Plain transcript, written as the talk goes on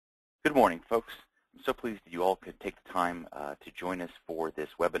Good morning, folks. I'm so pleased that you all could take the time to join us for this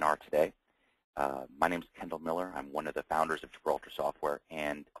webinar today. My name is Kendall Miller. I'm one of the founders of Gibraltar Software,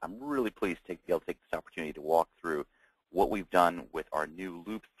 and I'm really pleased to be able to take this opportunity to walk through what we've done with our new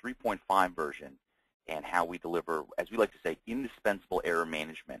Loupe 3.5 version and how we deliver, as we like to say, indispensable error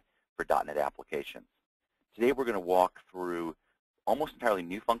management for .NET applications. Today we're going to walk through almost entirely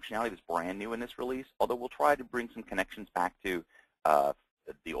new functionality that's brand new in this release, although we'll try to bring some connections back to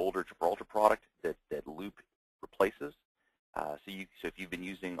the older Gibraltar product that Loupe replaces. So if you've been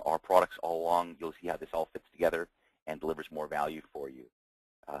using our products all along, you'll see how this all fits together and delivers more value for you.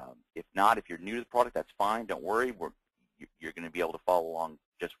 If not, if you're new to the product, that's fine. Don't worry. You're going to be able to follow along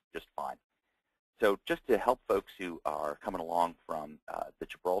just fine. So just to help folks who are coming along from the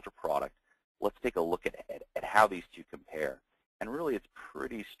Gibraltar product, let's take a look at how these two compare. And really, it's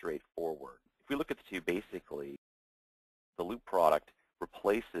pretty straightforward. If we look at the two, basically, the Loupe product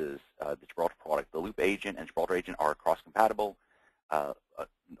replaces the Gibraltar product. The Loupe agent and Gibraltar agent are cross-compatible.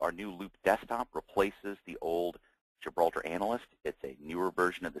 Our new Loupe desktop replaces the old Gibraltar analyst. It's a newer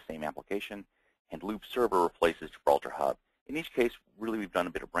version of the same application. And Loupe server replaces Gibraltar hub. In each case, really, we've done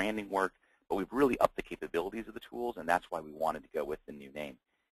a bit of branding work, but we've really upped the capabilities of the tools, and that's why we wanted to go with the new name.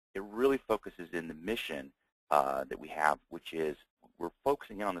 It really focuses in the mission that we have, which is we're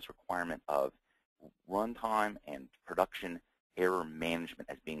focusing in on this requirement of runtime and production error management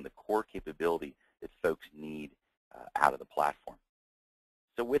as being the core capability that folks need out of the platform.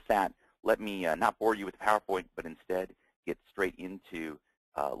 So with that, let me not bore you with the PowerPoint, but instead get straight into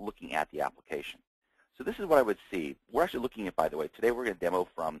looking at the application. So this is what I would see. We're actually looking at, by the way, today we're going to demo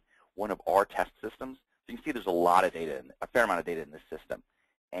from one of our test systems. So you can see there's a lot of data, a fair amount of data in this system.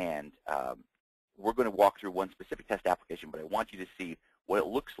 And we're going to walk through one specific test application, but I want you to see what it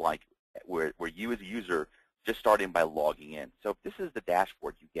looks like where you as a user just start in by logging in. So this is the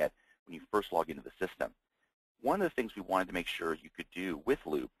dashboard you get when you first log into the system. One of the things we wanted to make sure you could do with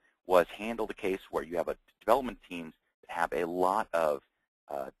Loupe was handle the case where you have a development teams that have a lot of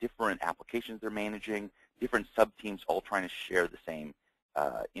different applications they're managing, different sub-teams all trying to share the same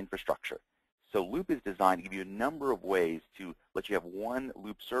infrastructure. So Loupe is designed to give you a number of ways to let you have one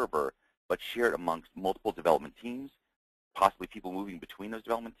Loupe server but share it amongst multiple development teams, possibly people moving between those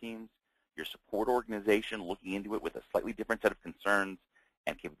development teams, your support organization looking into it with a slightly different set of concerns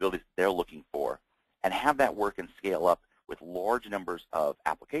and capabilities they're looking for, and have that work and scale up with large numbers of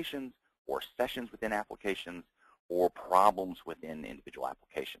applications or sessions within applications or problems within individual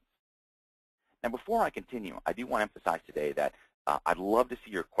applications. Now, before I continue, I do want to emphasize today that I'd love to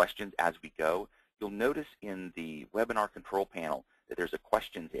see your questions as we go. You'll notice in the webinar control panel that there's a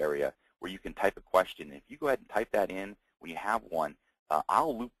questions area where you can type a question. If you go ahead and type that in when you have one,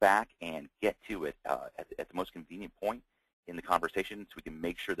 I'll loop back and get to it at the most convenient point in the conversation so we can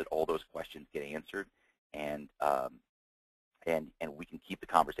make sure that all those questions get answered and we can keep the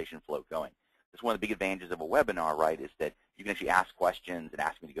conversation flow going. That's one of the big advantages of a webinar, right, is that you can actually ask questions and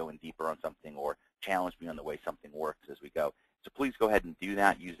ask me to go in deeper on something or challenge me on the way something works as we go. So please go ahead and do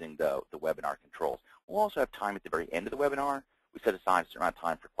that using the webinar controls. We'll also have time at the very end of the webinar. We set aside a certain amount of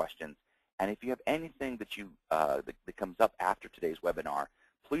time for questions. And if you have anything that that comes up after today's webinar,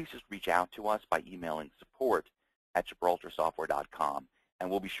 please just reach out to us by emailing support@gibraltarsoftware.com, and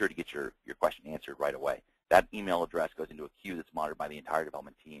we'll be sure to get your question answered right away. That email address goes into a queue that's monitored by the entire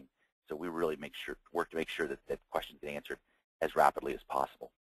development team, so we really work to make sure that questions get answered as rapidly as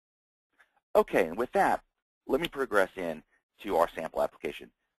possible. Okay, and with that, let me progress in to our sample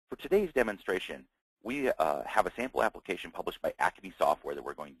application. For today's demonstration, we have a sample application published by Acme Software that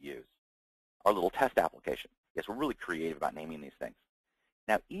we're going to use. Our little test application. Yes, we're really creative about naming these things.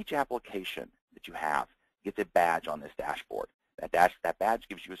 Now, each application that you have gets a badge on this dashboard. That badge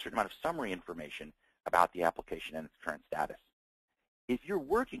gives you a certain amount of summary information about the application and its current status. If you're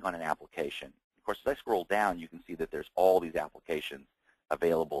working on an application, of course, as I scroll down, you can see that there's all these applications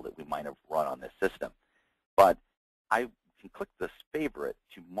available that we might have run on this system. But I can click this favorite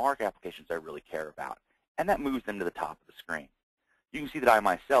to mark applications I really care about, and that moves them to the top of the screen. You can see that I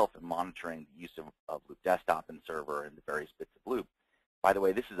myself am monitoring the use of Loupe Desktop and Server and the various bits of Loupe. By the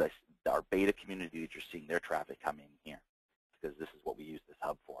way, this is our beta community that you're seeing their traffic coming in here, because this is what we use this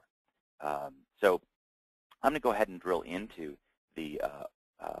hub for. So I'm going to go ahead and drill into the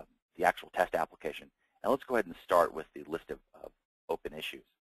actual test application. And let's go ahead and start with the list of open issues.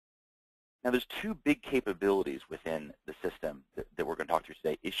 Now, there's two big capabilities within the system that we're going to talk through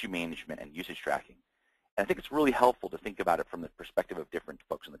today, issue management and usage tracking. And I think it's really helpful to think about it from the perspective of different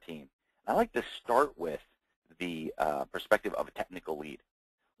folks on the team. I like to start with the perspective of a technical lead.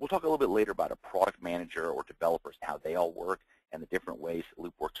 We'll talk a little bit later about a product manager or developers and how they all work and the different ways that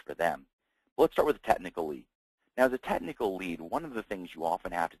Loupe works for them. But let's start with the technical lead. Now, as a technical lead, one of the things you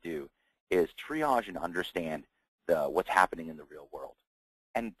often have to do is triage and understand what's happening in the real world.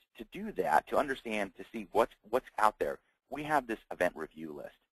 And to do that, to understand, to see what's out there, we have this event review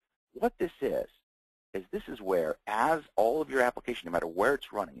list. What this is this is where, as all of your application, no matter where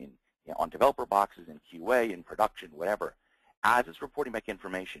it's running, on developer boxes, in QA, in production, whatever, as it's reporting back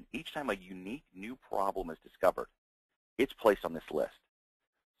information, each time a unique new problem is discovered, it's placed on this list.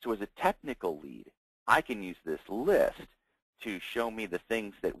 So as a technical lead, I can use this list to show me the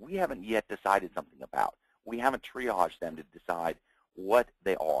things that we haven't yet decided something about. We haven't triaged them to decide what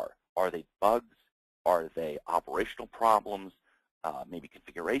they are. Are they bugs? Are they operational problems? Maybe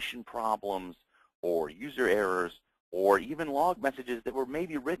configuration problems, or user errors, or even log messages that were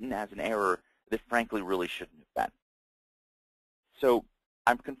maybe written as an error that frankly really shouldn't have been. So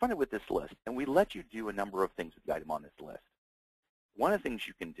I'm confronted with this list, and we let you do a number of things with the item on this list. One of the things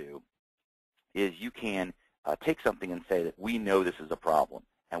you can do is you can take something and say that we know this is a problem,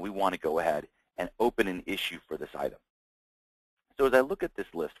 and we want to go ahead and open an issue for this item. So as I look at this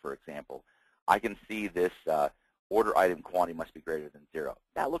list, for example, I can see this order item quantity must be greater than 0.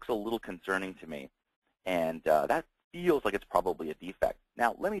 That looks a little concerning to me, and that feels like it's probably a defect.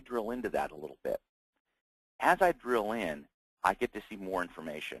 Now, let me drill into that a little bit. As I drill in, I get to see more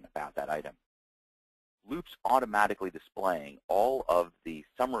information about that item. Loupe's automatically displaying all of the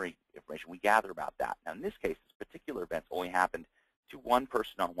summary information we gather about that. Now, in this case, this particular event only happened to one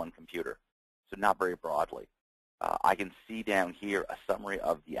person on one computer, so not very broadly. I can see down here a summary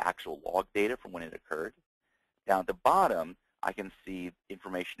of the actual log data from when it occurred. Down at the bottom, I can see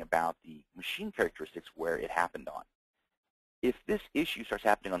information about the machine characteristics where it happened on. If this issue starts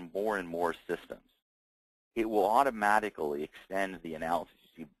happening on more and more systems, it will automatically extend the analysis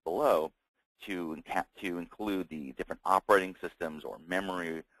you see below to include the different operating systems or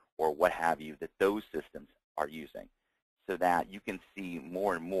memory or what have you that those systems are using, so that you can see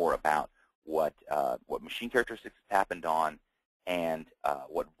more and more about what machine characteristics has happened on and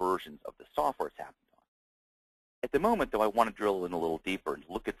what versions of the software has happened on. At the moment, though, I want to drill in a little deeper and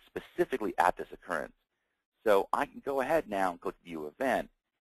look at specifically at this occurrence. So I can go ahead now and click View Event,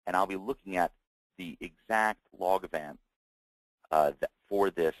 and I'll be looking at the exact log event for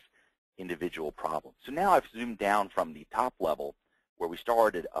this individual problem. So now I've zoomed down from the top level where we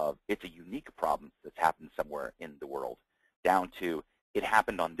started of it's a unique problem that's happened somewhere in the world, down to it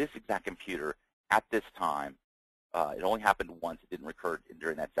happened on this exact computer at this time. It only happened once. It didn't recur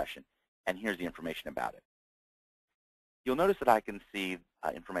during that session. And here's the information about it. You'll notice that I can see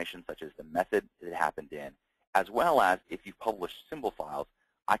information such as the method that it happened in, as well as if you publish symbol files,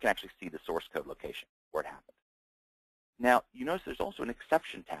 I can actually see the source code location where it happened. Now, you notice there's also an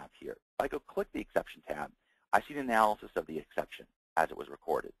exception tab here. If I go click the exception tab, I see the analysis of the exception as it was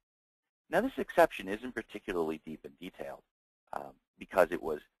recorded. Now, this exception isn't particularly deep and detailed because it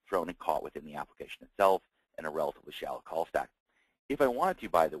was thrown and caught within the application itself in a relatively shallow call stack. If I wanted to,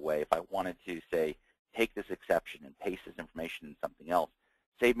 by the way, if I wanted to, say, take this exception and paste this information in something else,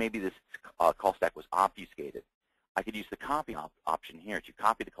 say maybe this call stack was obfuscated, I could use the copy option here to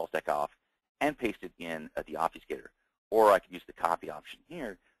copy the call stack off and paste it in the obfuscator. Or I could use the copy option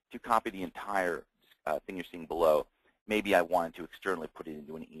here to copy the entire thing you're seeing below. Maybe I wanted to externally put it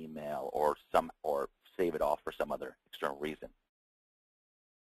into an email or save it off for some other external reason.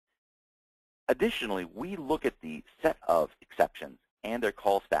 Additionally, we look at the set of exceptions and their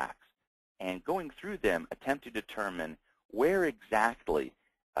call stacks, and going through them, attempt to determine where exactly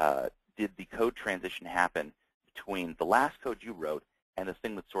did the code transition happen between the last code you wrote and the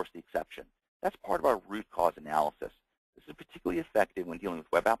thing that sourced the exception. That's part of our root cause analysis. This is particularly effective when dealing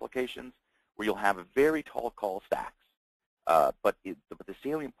with web applications where you'll have a very tall call stacks, but the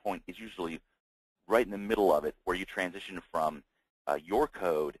salient point is usually right in the middle of it where you transition from your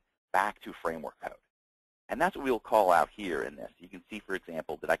code back to framework code. And that's what we'll call out here in this. You can see, for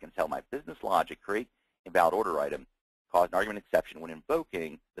example, that I can tell my business logic, create invalid order item, cause an argument exception when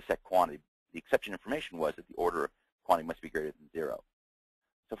invoking the set quantity. The exception information was that the order quantity must be greater than 0.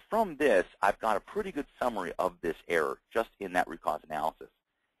 So from this, I've got a pretty good summary of this error just in that root cause analysis.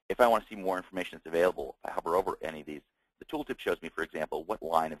 If I want to see more information that's available, if I hover over any of these, the tooltip shows me, for example, what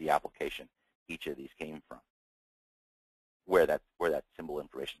line of the application each of these came from, where that symbol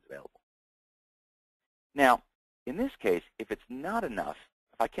information is available. Now, in this case, if it's not enough,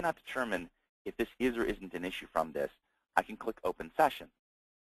 if I cannot determine if this is or isn't an issue from this, I can click Open Session.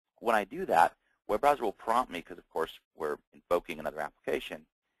 When I do that, web browser will prompt me because, of course, we're invoking another application.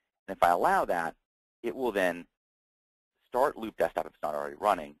 And if I allow that, it will then start Loupe Desktop if it's not already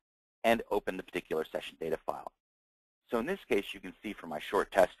running and open the particular session data file. So in this case, you can see from my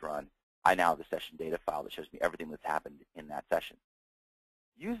short test run, I now have the session data file that shows me everything that's happened in that session.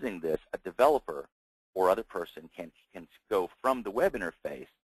 Using this, a developer or other person can go from the web interface,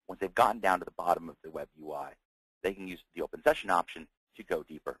 once they've gotten down to the bottom of the web UI, they can use the open session option to go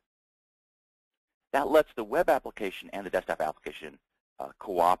deeper. That lets the web application and the desktop application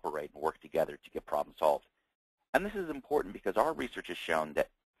cooperate and work together to get problems solved. And this is important because our research has shown that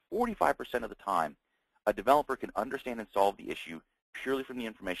 45% of the time, a developer can understand and solve the issue purely from the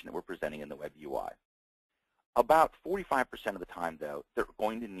information that we're presenting in the web UI. About 45% of the time, though, they're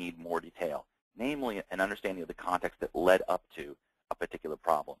going to need more detail, namely an understanding of the context that led up to a particular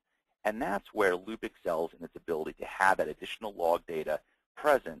problem. And that's where Loupe excels in its ability to have that additional log data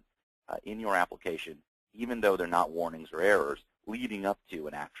present in your application, even though they're not warnings or errors leading up to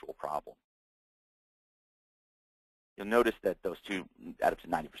an actual problem. You'll notice that those two add up to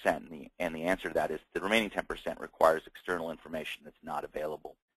 90%, and the answer to that is the remaining 10% requires external information that's not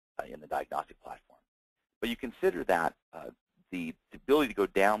available in the diagnostic platform. But you consider that the ability to go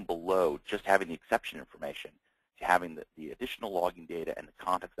down below just having the exception information to having the additional logging data and the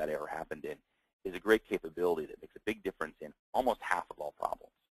context that error happened in is a great capability that makes a big difference in almost half of all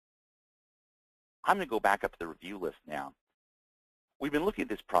problems. I'm going to go back up to the review list now. We've been looking at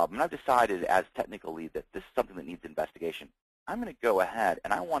this problem, and I've decided as technical lead that this is something that needs investigation. I'm going to go ahead,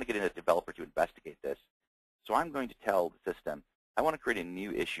 and I want to get in a developer to investigate this. So I'm going to tell the system, I want to create a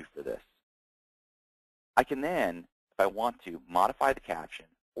new issue for this. I can then, if I want to, modify the caption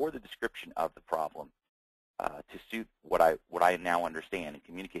or the description of the problem to suit what I now understand and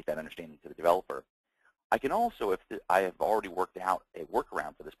communicate that understanding to the developer. I can also, if I have already worked out a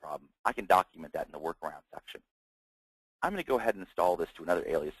workaround for this problem, I can document that in the workaround section. I'm going to go ahead and install this to another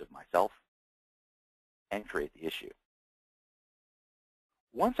alias of myself and create the issue.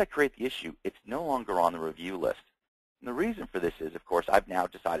 Once I create the issue, it's no longer on the review list. And the reason for this is, of course, I've now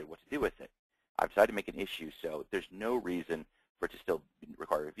decided what to do with it. I've decided to make an issue, so there's no reason for it to still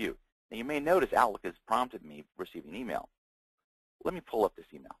require review. Now, you may notice Outlook has prompted me receiving an email. Let me pull up this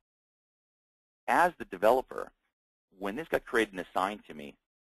email. As the developer, when this got created and assigned to me,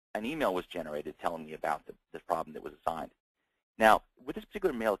 an email was generated telling me about the problem that was assigned. Now, with this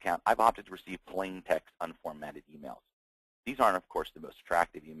particular mail account, I've opted to receive plain text, unformatted emails. These aren't, of course, the most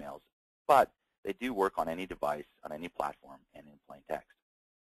attractive emails, but they do work on any device, on any platform, and in plain text.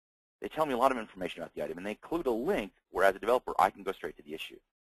 They tell me a lot of information about the item, and they include a link where, as a developer, I can go straight to the issue.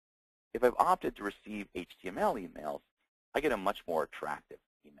 If I've opted to receive HTML emails, I get a much more attractive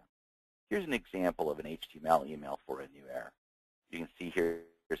email. Here's an example of an HTML email for a new error. You can see here's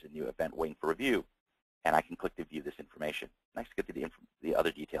a new event waiting for review, and I can click to view this information. Next, get to the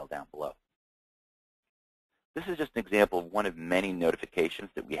other detail down below. This is just an example of one of many notifications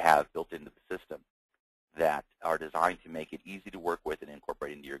that we have built into the system that are designed to make it easy to work with and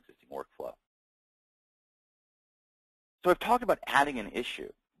incorporate into your existing workflow. So I've talked about adding an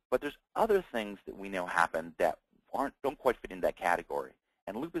issue, but there's other things that we know happen that don't quite fit in that category,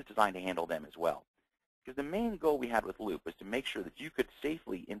 and Loupe is designed to handle them as well. Because the main goal we had with Loupe was to make sure that you could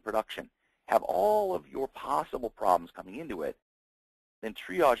safely, in production, have all of your possible problems coming into it, then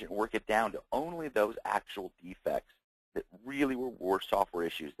triage it and work it down to only those actual defects that really were software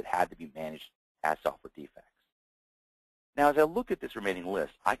issues that had to be managed as software defects. Now, as I look at this remaining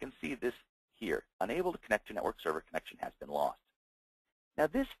list, I can see this here. Unable to connect to network server, connection has been lost. Now,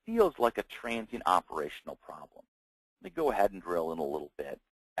 this feels like a transient operational problem. Let me go ahead and drill in a little bit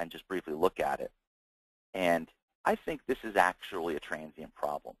and just briefly look at it. And I think this is actually a transient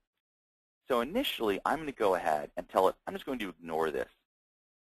problem. So initially, I'm going to go ahead and tell it, I'm just going to ignore this.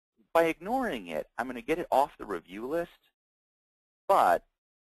 By ignoring it, I'm going to get it off the review list, but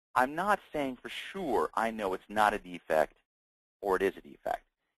I'm not saying for sure I know it's not a defect or it is a defect.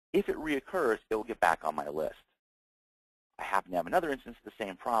 If it reoccurs, it will get back on my list. I happen to have another instance of the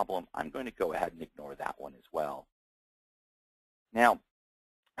same problem. I'm going to go ahead and ignore that one as well. Now,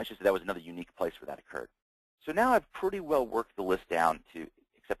 I should say that was another unique place where that occurred. So now I've pretty well worked the list down to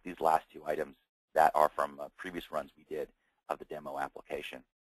except these last two items that are from previous runs we did of the demo application.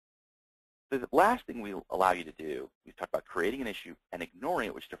 The last thing we'll allow you to do, we've talked about creating an issue and ignoring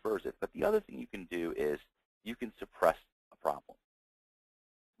it, which defers it, but the other thing you can do is you can suppress a problem.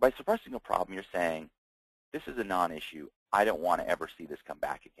 By suppressing a problem, you're saying, this is a non-issue. I don't want to ever see this come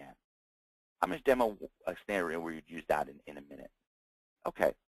back again. I'm going to demo a scenario where you'd use that in a minute.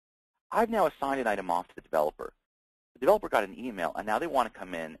 Okay. I've now assigned an item off to the developer. The developer got an email, and now they want to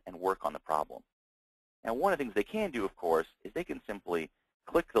come in and work on the problem. Now, one of the things they can do, of course, is they can simply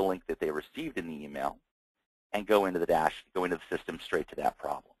click the link that they received in the email and go into the system straight to that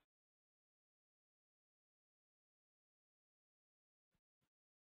problem.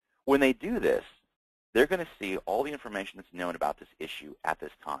 When they do this, they're going to see all the information that's known about this issue at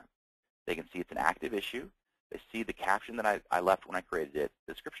this time. They can see it's an active issue. They see the caption that I left when I created it,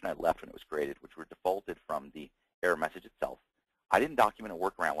 the description I left when it was created, which were defaulted from the error message itself. I didn't document a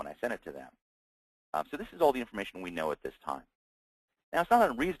workaround when I sent it to them. So this is all the information we know at this time. Now, it's not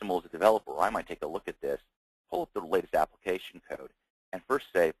unreasonable as a developer. I might take a look at this, pull up the latest application code, and first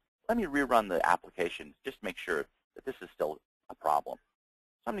say, let me rerun the application just to make sure that this is still a problem.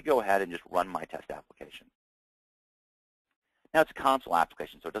 So I'm going to go ahead and just run my test application. Now, it's a console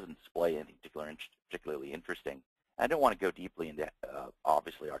application, so it doesn't display anything particularly interesting. And I don't want to go deeply into,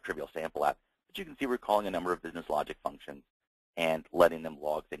 obviously, our trivial sample app, but you can see we're calling a number of business logic functions and letting them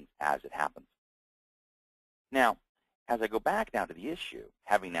log things as it happens. Now, as I go back now to the issue,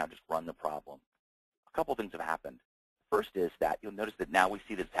 having now just run the problem, a couple things have happened. First is that you'll notice that now we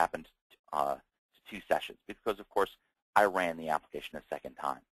see that it's happened to 2 sessions because, of course, I ran the application a second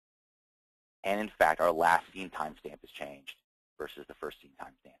time. And in fact, our last seen timestamp has changed versus the first seen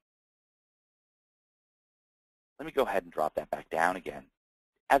timestamp. Let me go ahead and drop that back down again.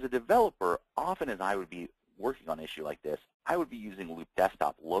 As a developer, often as I would be working on an issue like this, I would be using Loupe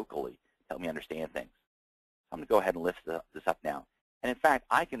Desktop locally to help me understand things. So I'm going to go ahead and lift this up now. And in fact,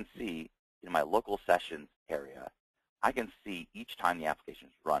 I can see in my local sessions area, I can see each time the application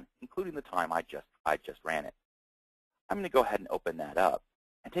is run, including the time I just ran it. I'm going to go ahead and open that up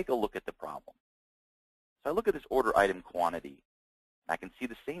and take a look at the problem. So I look at this order item quantity. I can see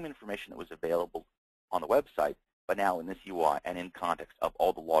the same information that was available on the website, but now in this UI and in context of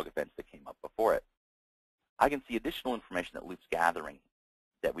all the log events that came up before it. I can see additional information that Loupe's gathering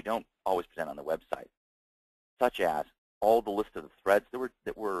that we don't always present on the website, such as all the list of the threads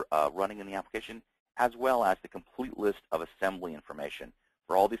that were running in the application, as well as the complete list of assembly information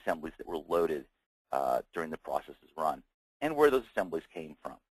for all the assemblies that were loaded during the process's run, and where those assemblies came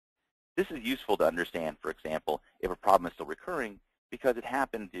from. This is useful to understand, for example, if a problem is still recurring because it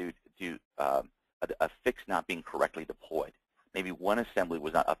happened due to a fix not being correctly deployed. Maybe one assembly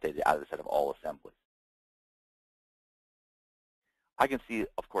was not updated out of the set of all assemblies. I can see,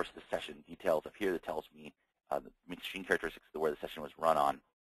 of course, the session details up here that tells me the machine characteristics of where the session was run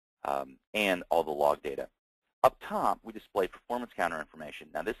on, and all the log data. Up top, we display performance counter information.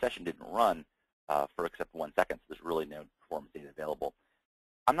 Now, this session didn't run for except 1 second, so there's really no performance data available.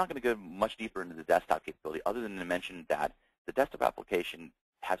 I'm not going to go much deeper into the desktop capability other than to mention that the desktop application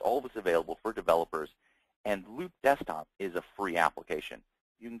has all of this available for developers, and Loupe Desktop is a free application.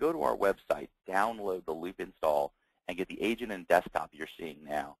 You can go to our website, download the Loupe install, and get the agent and desktop you're seeing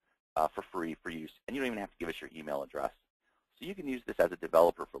now for free for use, and you don't even have to give us your email address. So you can use this as a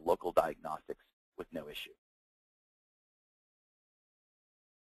developer for local diagnostics with no issue.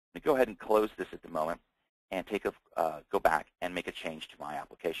 Let me go ahead and close this at the moment and go back and make a change to my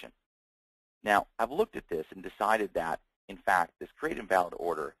application. Now, I've looked at this and decided that, in fact, this create invalid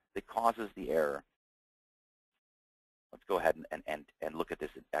order that causes the error. Let's go ahead and look at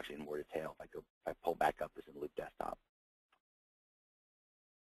this actually in more detail if I pull back up this in Loupe Desktop.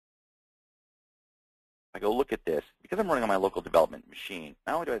 If I go look at this, because I'm running on my local development machine,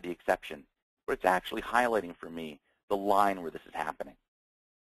 not only do I have the exception, but it's actually highlighting for me the line where this is happening.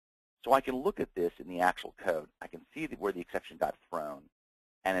 So I can look at this in the actual code. I can see where the exception got thrown,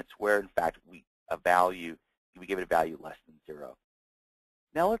 and it's where, in fact, we give it a value less than 0.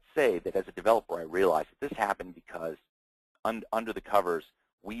 Now let's say that as a developer I realize that this happened because under the covers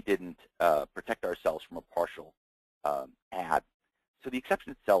we didn't protect ourselves from a partial add. So the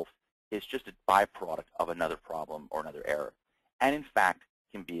exception itself is just a byproduct of another problem or another error, and in fact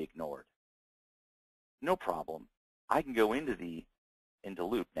can be ignored. No problem. I can go into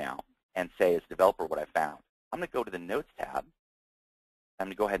Loupe now and say as a developer what I found. I'm going to go to the Notes tab. I'm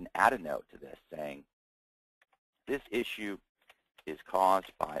going to go ahead and add a note to this saying, this issue is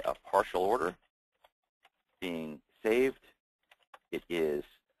caused by a partial order being saved. It is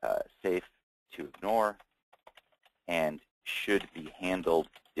safe to ignore and should be handled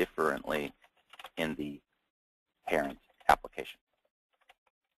differently in the parent application.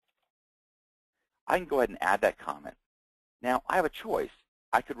 I can go ahead and add that comment. Now, I have a choice.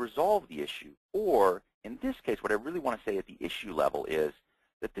 I could resolve the issue, or in this case, what I really want to say at the issue level is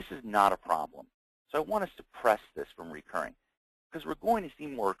that this is not a problem. So I want to suppress this from recurring, because we're going to see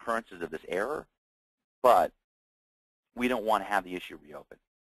more occurrences of this error, but we don't want to have the issue reopen.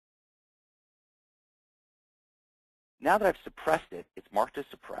 Now that I've suppressed it, it's marked as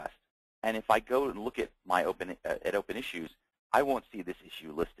suppressed, and if I go and look at my open issues, I won't see this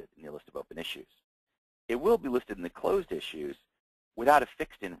issue listed in the list of open issues. It will be listed in the closed issues without a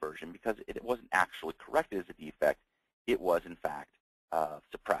fixed-in version because it wasn't actually corrected as a defect. It was, in fact,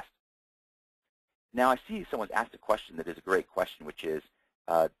 suppressed. Now I see someone's asked a question that is a great question, which is,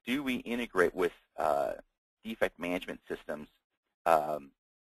 do we integrate with defect management systems,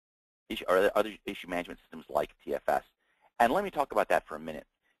 or other issue management systems like TFS? And let me talk about that for a minute.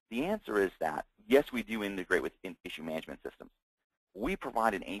 The answer is that, yes, we do integrate with issue management systems. We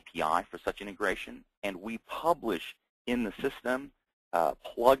provide an API for such integration, and we publish in the system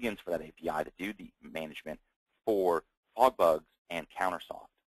plugins for that API to do the management for FogBugs and Countersoft.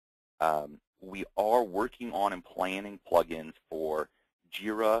 We are working on and planning plugins for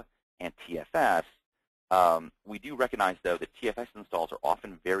Jira and TFS. We do recognize, though, that TFS installs are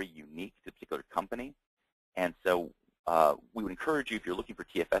often very unique to a particular company, and so we would encourage you, if you're looking for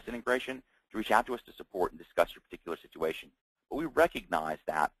TFS integration, to reach out to us to support and discuss your particular situation. But we recognize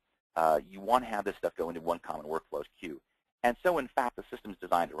that you want to have this stuff go into one common workflow queue. And so, in fact, the system is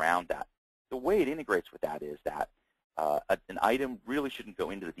designed around that. The way it integrates with that is that an item really shouldn't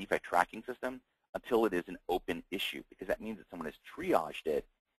go into the defect tracking system until it is an open issue, because that means that someone has triaged it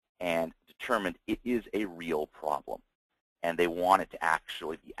and determined it is a real problem, and they want it to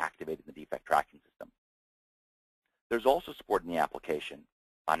actually be activated in the defect tracking system. There's also support in the application,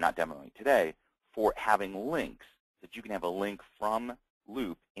 I'm not demoing today, for having links, that you can have a link from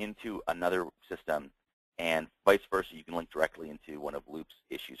Loupe into another system, and vice versa, you can link directly into one of Loupe's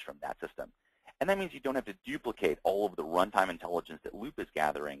issues from that system. And that means you don't have to duplicate all of the runtime intelligence that Loupe is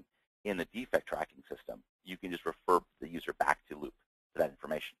gathering in the defect tracking system. You can just refer the user back to Loupe for that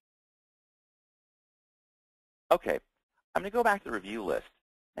information. Okay, I'm going to go back to the review list.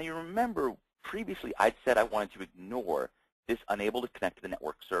 Now you remember previously I'd said I wanted to ignore this unable to connect to the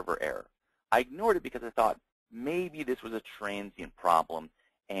network server error. I ignored it because I thought maybe this was a transient problem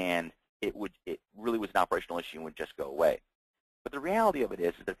and it really was an operational issue and would just go away. But the reality of it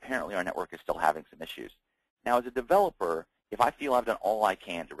is that apparently our network is still having some issues. Now as a developer, if I feel I've done all I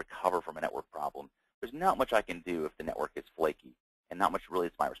can to recover from a network problem, there's not much I can do if the network is flaky, and not much really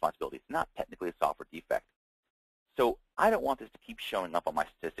is my responsibility. It's not technically a software defect. So I don't want this to keep showing up on my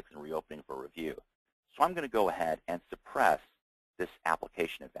statistics and reopening for review. So I'm going to go ahead and suppress this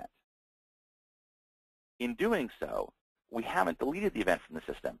application event. In doing so, we haven't deleted the event from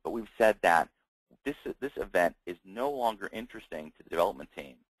the system, but we've said that this event is no longer interesting to the development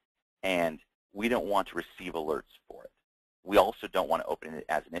team, and we don't want to receive alerts for it. We also don't want to open it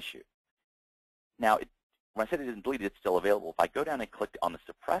as an issue. Now, when I said it isn't deleted, it's still available. If I go down and click on the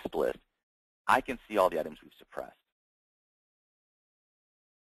suppressed list, I can see all the items we've suppressed.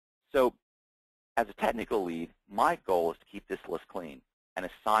 So as a technical lead, my goal is to keep this list clean and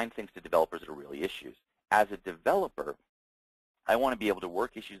assign things to developers that are really issues. As a developer, I want to be able to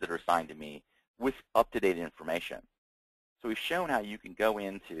work issues that are assigned to me with up-to-date information. So we've shown how you can go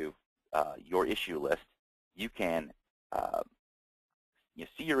into your issue list. You can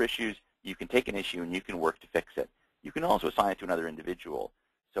see your issues. You can take an issue and you can work to fix it. You can also assign it to another individual.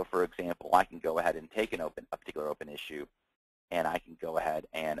 So for example, I can go ahead and take a particular open issue, and I can go ahead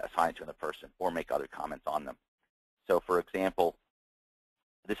and assign it to another person or make other comments on them. So for example,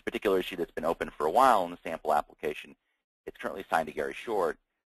 this particular issue that's been open for a while in the sample application, it's currently assigned to Gary Short.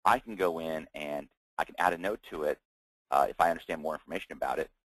 I can go in and I can add a note to it. If I understand more information about it,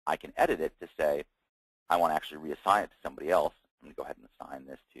 I can edit it to say, I want to actually reassign it to somebody else. I'm going to go ahead and assign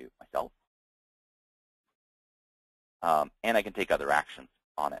this to myself. And I can take other actions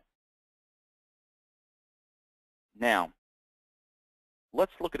on it. Now,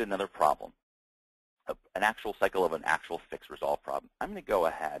 let's look at another problem, an actual cycle of an actual fix resolve problem. I'm going to go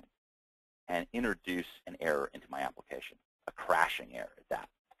ahead and introduce an error into my application, a crashing error at that.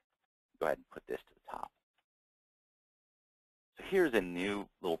 Go ahead and put this to the top. So here's a new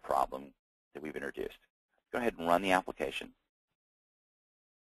little problem that we've introduced. Go ahead and run the application.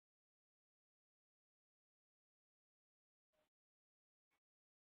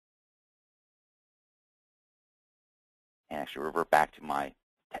 And actually revert back to my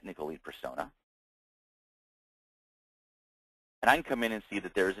technical lead persona. And I can come in and see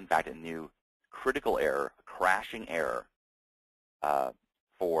that there is, in fact, a new critical error, a crashing error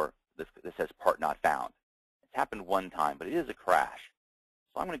for this that says part not found. It's happened one time, but it is a crash.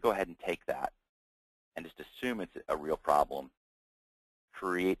 So I'm going to go ahead and take that and just assume it's a real problem,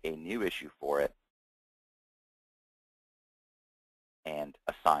 create a new issue for it, and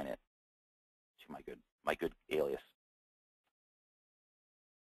assign it to my good alias.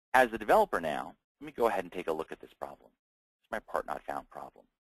 As a developer now, let me go ahead and take a look at this problem. It's my part not found problem.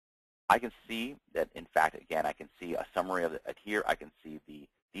 I can see that, in fact, again, I can see a summary of it here. I can see the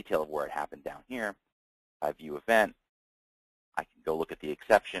detail of where it happened down here. If I view event, I can go look at the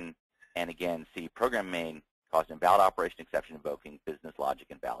exception and, again, see program main caused an invalid operation exception invoking business logic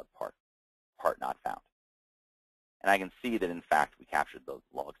invalid part not found. And I can see that, in fact, we captured the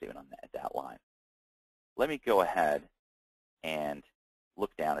log statement on that line. Let me go ahead and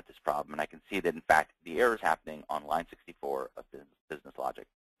look down at this problem, and I can see that, in fact, the error is happening on line 64 of business logic.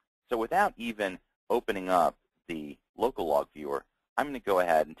 So without even opening up the local log viewer, I'm going to go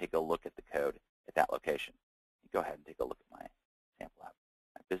ahead and take a look at the code at that location. Go ahead and take a look at my sample app,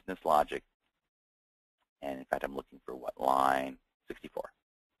 my business logic. And in fact, I'm looking for what? Line 64.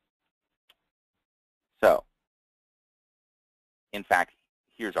 So, in fact,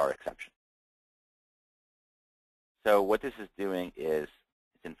 here's our exception. So what this is doing is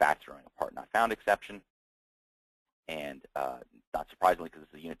it's in fact throwing a part not found exception. And not surprisingly, because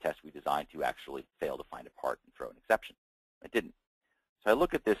it's a unit test we designed to actually fail to find a part and throw an exception. It didn't. So I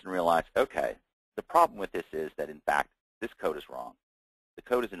look at this and realize, okay, the problem with this is that, in fact, this code is wrong. The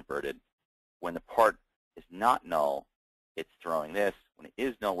code is inverted. When the part is not null, it's throwing this. When it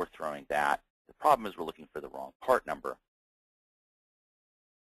is null, we're throwing that. The problem is we're looking for the wrong part number.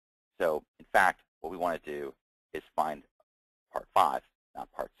 So, in fact, what we want to do is find part 5,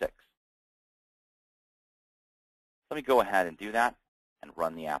 not part 6. Let me go ahead and do that and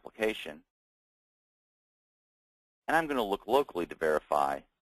run the application. And I'm going to look locally to verify,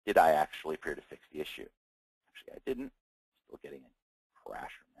 did I actually appear to fix the issue? Actually, I didn't. Still getting a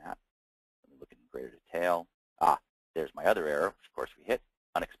crash from that. Let me look in greater detail. There's my other error, which of course we hit,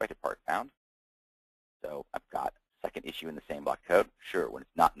 unexpected part found. So I've got second issue in the same block code. Sure, when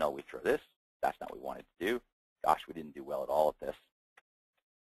it's not null, we throw this. That's not what we wanted to do. Gosh, we didn't do well at all at this.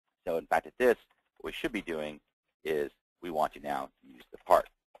 So in fact, at this, what we should be doing is we want to now use the part.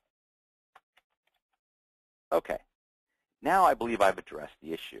 Okay. Now I believe I've addressed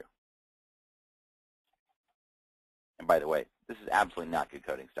the issue. And by the way, this is absolutely not good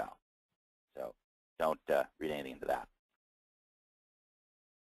coding style. So don't read anything into that.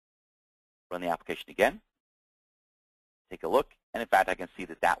 Run the application again. Take a look. And in fact, I can see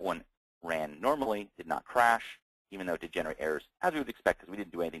that that one ran normally, did not crash, even though it did generate errors, as we would expect, because we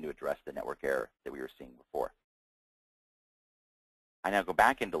didn't do anything to address the network error that we were seeing before. I now go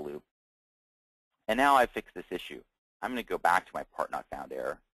back into Loupe. And now I've fixed this issue. I'm going to go back to my part not found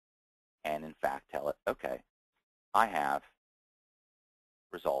error and, in fact, tell it, OK, I have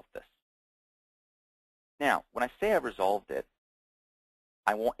resolved this. Now, when I say I've resolved it,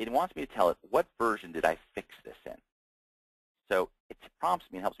 it wants me to tell it what version did I fix this in. So it prompts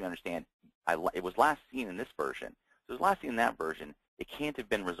me and helps me understand it was last seen in this version. So it was last seen in that version. It can't have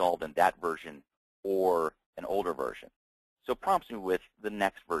been resolved in that version or an older version. So it prompts me with the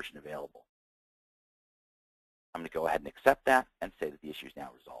next version available. I'm going to go ahead and accept that and say that the issue is now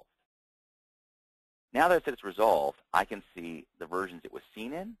resolved. Now that it's resolved, I can see the versions it was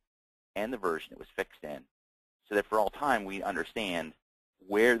seen in and the version it was fixed in, so that for all time we understand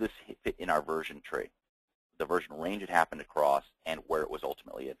where this fit in our version tree, the version range it happened across, and where it was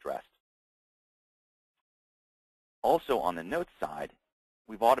ultimately addressed. Also on the notes side,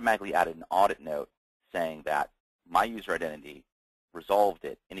 we've automatically added an audit note saying that my user identity resolved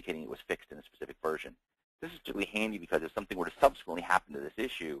it, indicating it was fixed in a specific version. This is particularly handy because if something were to subsequently happen to this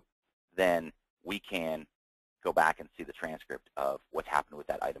issue, then we can go back and see the transcript of what's happened with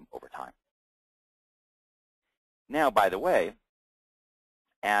that item over time. Now, by the way,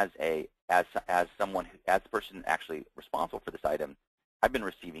 as the person actually responsible for this item, I've been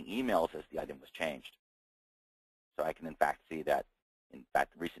receiving emails as the item was changed. So I can, in fact, see that, in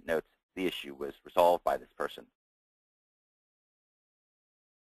fact, the recent notes, the issue was resolved by this person.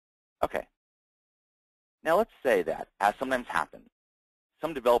 OK. Now let's say that, as sometimes happens,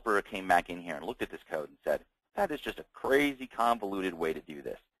 some developer came back in here and looked at this code and said, that is just a crazy convoluted way to do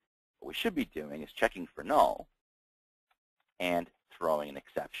this. What we should be doing is checking for null and throwing an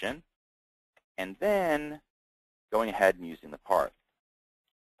exception, and then going ahead and using the part.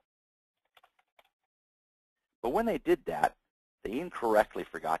 But when they did that, they incorrectly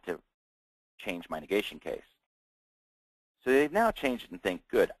forgot to change my negation case. So they've now changed it and think,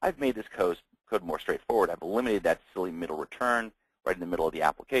 good, I've made this code more straightforward. I've eliminated that silly middle return right in the middle of the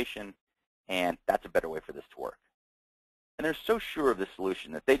application, and that's a better way for this to work. And they're so sure of this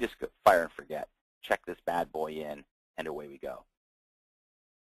solution that they just go fire and forget, check this bad boy in, and away we go.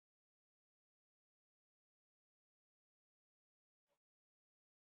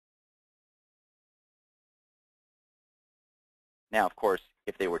 Now, of course,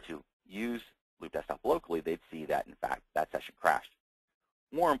 if they were to use Loupe Desktop locally, they'd see that, in fact, that session crashed.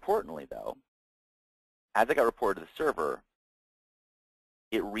 More importantly, though, as it got reported to the server,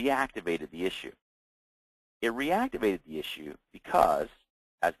 it reactivated the issue. It reactivated the issue because,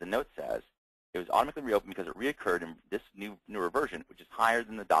 as the note says, It was automatically reopened because it reoccurred in this newer version, which is higher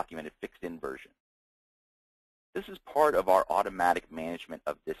than the documented fixed-in version. This is part of our automatic management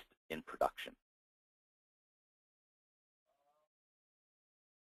of this in production.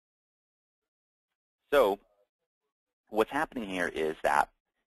 So what's happening here is that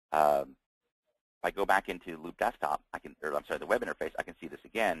if I go back into Loupe Desktop, the web interface, I can see this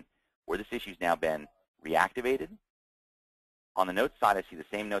again, where this issue's now been reactivated. On the notes side, I see the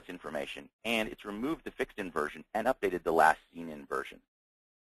same notes information, and it's removed the fixed-in version and updated the last seen-in version.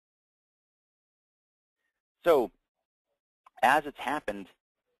 So as it's happened,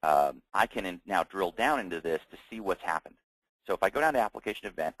 I can now drill down into this to see what's happened. So if I go down to Application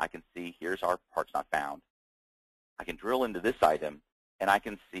Event, I can see here's our parts not found. I can drill into this item, and I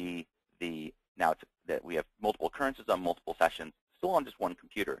can see that we have multiple occurrences on multiple sessions, still on just one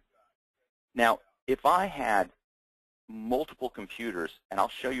computer. Now, if I had multiple computers, and I'll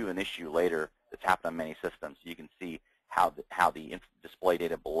show you an issue later that's happened on many systems, so you can see how the display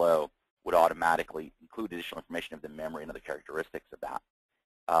data below would automatically include additional information of the memory and other characteristics of that.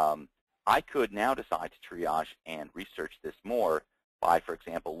 I could now decide to triage and research this more by, for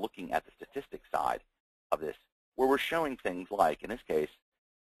example, looking at the statistics side of this, where we're showing things like, in this case,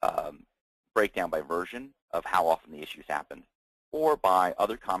 breakdown by version of how often the issues happened, or by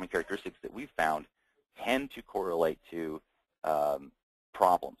other common characteristics that we've found tend to correlate to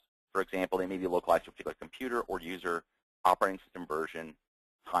problems. For example, they may be localized to a particular computer or user, operating system version,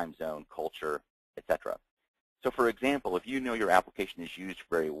 time zone, culture, etc. So for example, if you know your application is used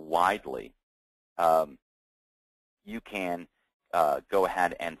very widely, you can go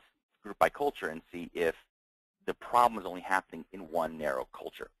ahead and group by culture and see if the problem is only happening in one narrow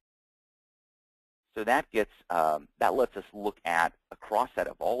culture. So that lets us look at a cross-set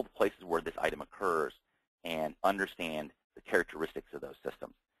of all the places where this item occurs and understand the characteristics of those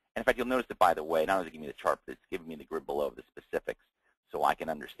systems. And in fact, you'll notice that, by the way, not only does it give me the chart, but it's giving me the grid below of the specifics, so I can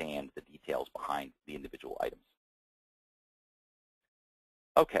understand the details behind the individual items.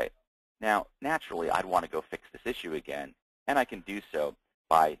 Okay, now naturally I'd want to go fix this issue again, and I can do so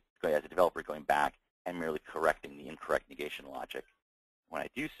by, as a developer, going back and merely correcting the incorrect negation logic. When I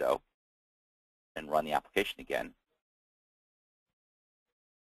do so and run the application again,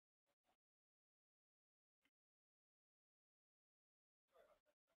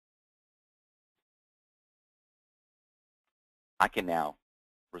 I can now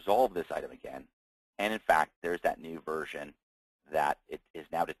resolve this item again, and in fact there's that new version that it is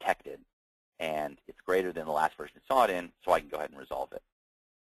now detected, and it's greater than the last version it saw it in, so I can go ahead and resolve it.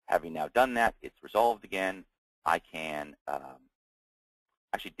 Having now done that, it's resolved again. I can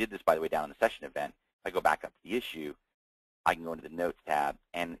actually did this, by the way, down in the session event. If I go back up to the issue, I can go into the Notes tab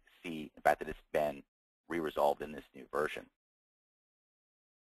and see, in fact, that it's been re-resolved in this new version.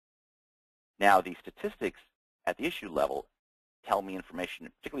 Now, the statistics at the issue level tell me information,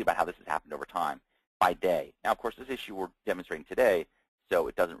 particularly about how this has happened over time, by day. Now, of course, this issue we're demonstrating today, so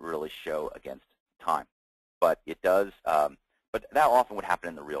it doesn't really show against time. But it does, but that often would happen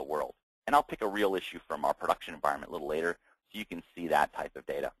in the real world. And I'll pick a real issue from our production environment a little later so you can see that type of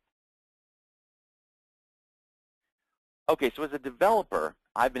data. Okay, so as a developer,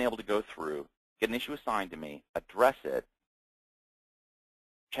 I've been able to go through, get an issue assigned to me, address it,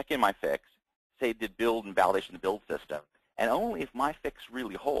 check in my fix, say did build and validation of the build system, and only if my fix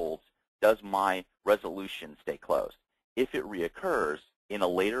really holds does my resolution stay closed. If it reoccurs in a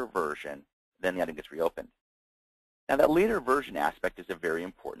later version, then the item gets reopened. Now, that later version aspect is a very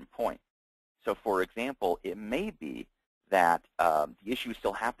important point. So, for example, it may be that the issue is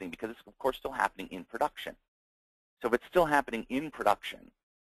still happening because it's, of course, still happening in production. So if it's still happening in production,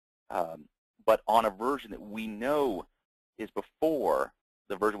 but on a version that we know is before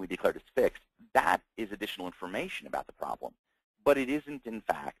the version we declared is fixed, that is additional information about the problem. But it isn't, in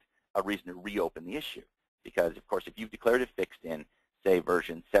fact, a reason to reopen the issue. Because, of course, if you've declared it fixed in, say,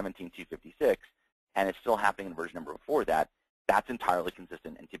 version 17.256, and it's still happening in version number before that, that's entirely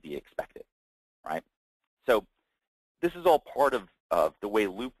consistent and to be expected, right? So this is all part of the way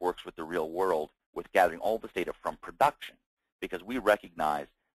Loupe works with the real world, with gathering all this data from production, because we recognize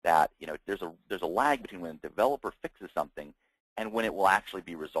that there's a lag between when a developer fixes something and when it will actually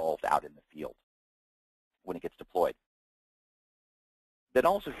be resolved out in the field, when it gets deployed. That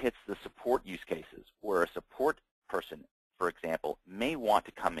also hits the support use cases, where a support person, for example, may want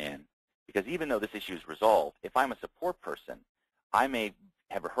to come in, because even though this issue is resolved, if I'm a support person, I may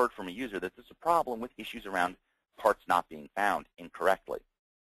have heard from a user that there's a problem with issues around parts not being found incorrectly.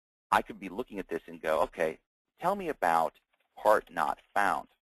 I could be looking at this and go, okay, tell me about part not found.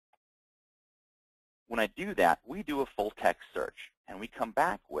 When I do that, we do a full text search. and we come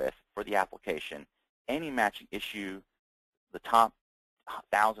back with, for the application, any matching issue, the top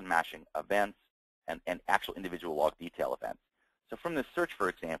 1,000 matching events, and actual individual log detail events. So from this search, for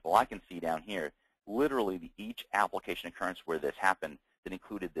example, I can see down here literally each application occurrence where this happened that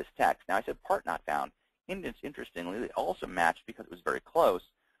included this text. Now I said part not found. Interestingly, it also matched because it was very close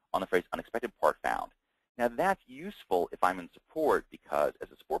on the phrase unexpected part found. Now that's useful if I'm in support, because as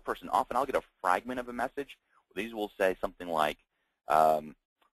a support person, often I'll get a fragment of a message. These will say something like,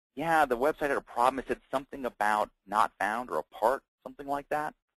 yeah, the website had a problem. It said something about not found or a part, something like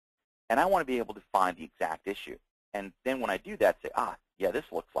that. And I want to be able to find the exact issue. And then when I do that, say, yeah, this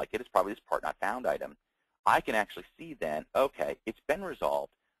looks like it. It's probably this part not found item. I can actually see then, okay, it's been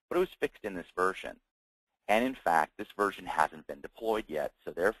resolved, but it was fixed in this version. And in fact, this version hasn't been deployed yet.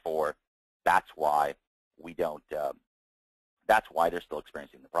 So therefore, that's why we don't, that's why they're still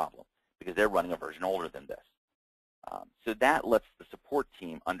experiencing the problem, because they're running a version older than this. So that lets the support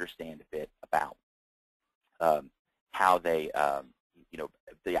team understand a bit about how they,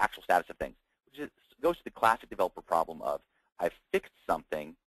 the actual status of things, which goes to the classic developer problem of I fixed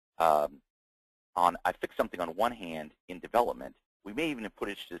something on one hand in development. We may even have put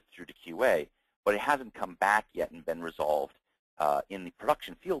it through to QA, but it hasn't come back yet and been resolved in the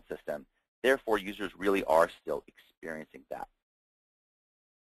production field system. Therefore, users really are still experiencing that.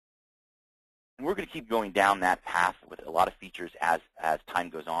 And we're going to keep going down that path with a lot of features as time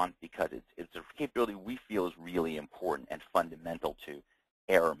goes on, because it's a capability we feel is really important and fundamental to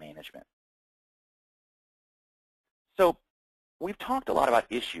error management. So we've talked a lot about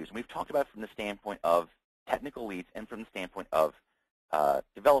issues, and we've talked about it from the standpoint of technical leads and from the standpoint of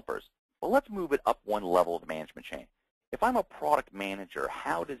developers. Well, let's move it up one level of the management chain. If I'm a product manager,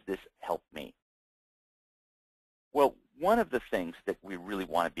 how does this help me? Well, one of the things that we really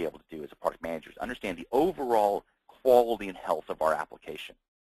want to be able to do as a product manager is understand the overall quality and health of our application.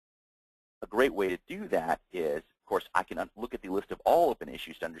 A great way to do that is, of course, I can look at the list of all open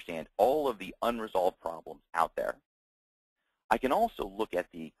issues to understand all of the unresolved problems out there. I can also look at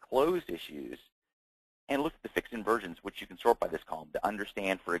the closed issues and look at the fixed in versions, which you can sort by this column to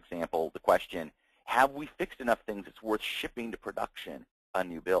understand, for example, the question, have we fixed enough things it's worth shipping to production a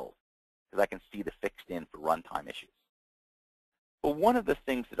new build? Because I can see the fixed in for runtime issues. But one of the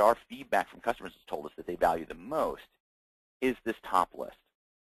things that our feedback from customers has told us that they value the most is this top list,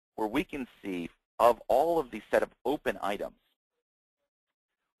 where we can see of all of the set of open items,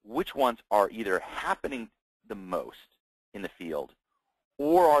 which ones are either happening the most in the field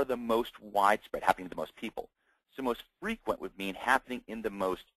or are the most widespread, happening to the most people. So most frequent would mean happening in the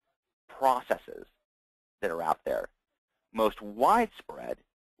most processes that are out there. Most widespread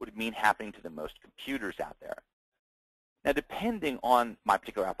would mean happening to the most computers out there. Now, depending on my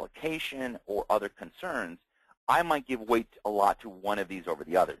particular application or other concerns, I might give weight a lot to one of these over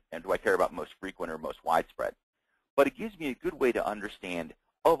the other. And do I care about most frequent or most widespread? But it gives me a good way to understand,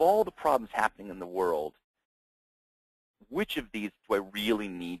 of all the problems happening in the world, which of these do I really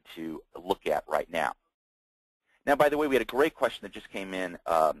need to look at right now? Now, by the way, we had a great question that just came in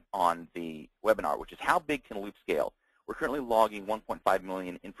on the webinar, which is how big can Loupe scale? We're currently logging 1.5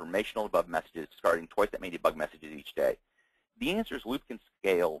 million informational debug messages, starting twice that many debug messages each day. The answer is Loupe can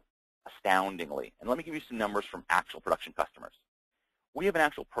scale astoundingly. And let me give you some numbers from actual production customers. We have an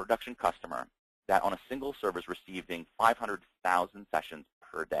actual production customer that on a single server is receiving 500,000 sessions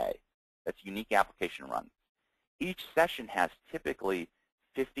per day. That's unique application runs. Each session has typically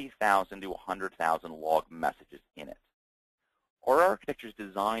 50,000 to 100,000 log messages in it. Our architecture is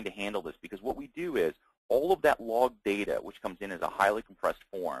designed to handle this because what we do is all of that log data, which comes in as a highly compressed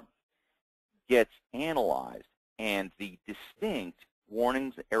form, gets analyzed, and the distinct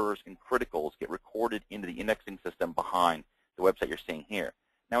warnings, errors, and criticals get recorded into the indexing system behind the website you're seeing here.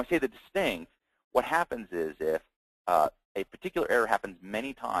 Now, I say the distinct. What happens is if a particular error happens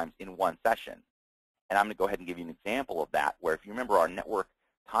many times in one session, and I'm going to go ahead and give you an example of that, where if you remember our network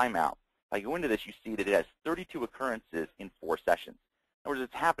timeout, if I go into this, you see that it has 32 occurrences in 4 sessions. In other words,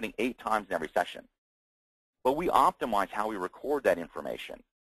 it's happening 8 times in every session. But we optimize how we record that information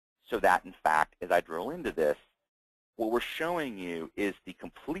so that, in fact, as I drill into this, what we're showing you is the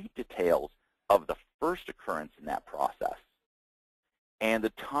complete details of the first occurrence in that process and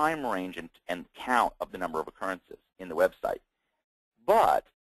the time range and count of the number of occurrences in the website. But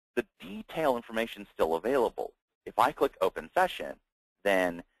the detail information is still available. If I click Open Session,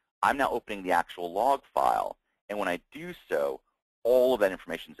 then I'm now opening the actual log file. And when I do so, all of that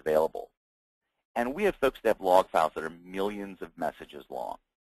information is available. And we have folks that have log files that are millions of messages long.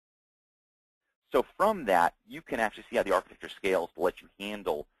 So from that, you can actually see how the architecture scales to let you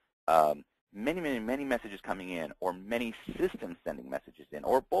handle many messages coming in, or many systems sending messages in,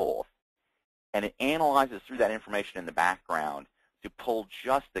 or both, and it analyzes through that information in the background to pull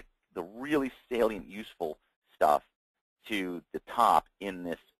just the really salient, useful stuff to the top in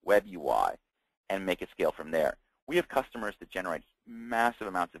this web UI and make it scale from there. We have customers that generate massive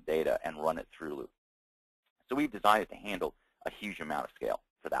amounts of data and run it through Loupe. So we've designed it to handle a huge amount of scale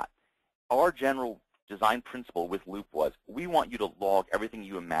for that. Our general design principle with Loupe was, we want you to log everything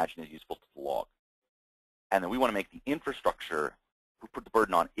you imagine is useful to log. And then we want to make the infrastructure, we put the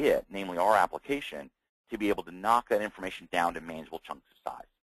burden on it, namely our application, to be able to knock that information down to manageable chunks of size.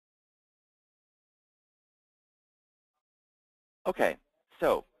 Okay,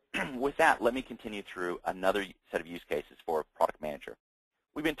 so with that, let me continue through another set of use cases for a product manager.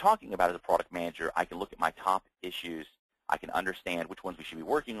 We've been talking about, as a product manager, I can look at my top issues. I can understand which ones we should be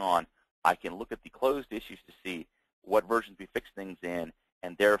working on. I can look at the closed issues to see what versions we fix things in,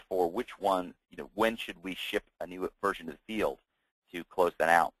 and therefore which one, when should we ship a new version to the field to close that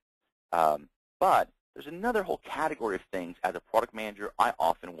out. But there's another whole category of things as a product manager I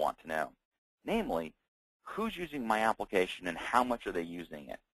often want to know, namely, who's using my application and how much are they using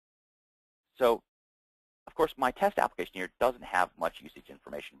it. So, of course, my test application here doesn't have much usage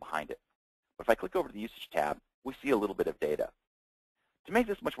information behind it. But if I click over to the Usage tab, we see a little bit of data. To make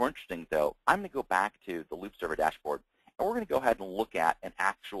this much more interesting, though, I'm going to go back to the Loupe server dashboard, and we're going to go ahead and look at an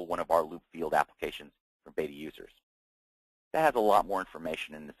actual one of our Loupe field applications for beta users. That has a lot more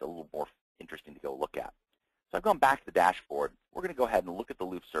information, and it's a little more interesting to go look at. So I've gone back to the dashboard. We're going to go ahead and look at the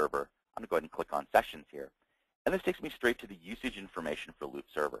Loupe server. I'm going to go ahead and click on Sessions here. And this takes me straight to the usage information for Loupe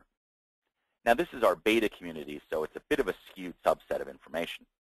server. Now, this is our beta community, so it's a bit of a skewed subset of information.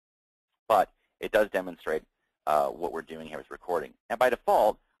 But it does demonstrate what we're doing here with recording. And by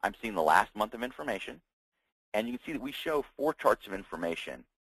default, I'm seeing the last month of information. And you can see that we show 4 charts of information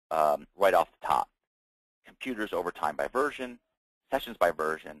right off the top. Computers over time by version, sessions by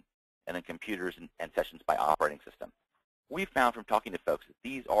version, and then computers and sessions by operating system. We found from talking to folks that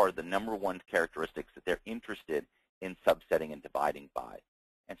these are the #1 characteristics that they're interested in subsetting and dividing by.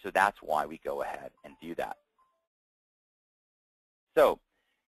 And so that's why we go ahead and do that. So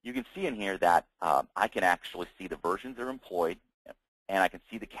you can see in here that I can actually see the versions that are employed, and I can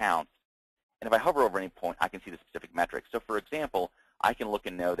see the counts. And if I hover over any point, I can see the specific metrics. So for example, I can look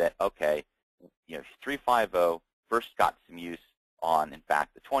and know that, okay, 350 first got some use on, in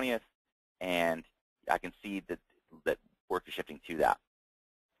fact, the 20th, and I can see that work is shifting to that.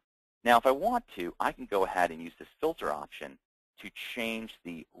 Now, if I want to, I can go ahead and use this filter option to change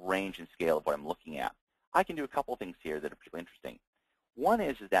the range and scale of what I'm looking at. I can do a couple things here that are particularly interesting. One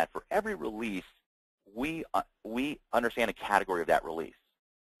is that for every release, we understand a category of that release.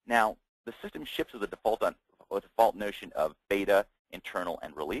 Now, the system ships with a default notion of beta, internal,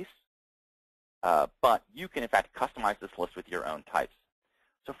 and release. But you can, in fact, customize this list with your own types.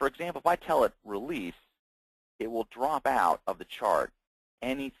 So, for example, if I tell it release, it will drop out of the chart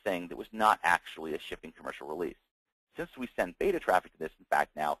anything that was not actually a shipping commercial release. Since we send beta traffic to this, in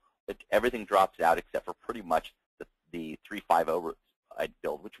fact, now everything drops out except for pretty much the 350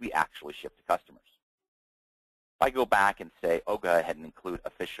 build, which we actually ship to customers. If I go back and say, oh, go ahead and include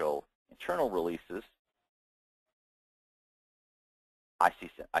official internal releases, I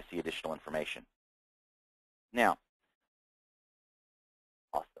see additional information. Now,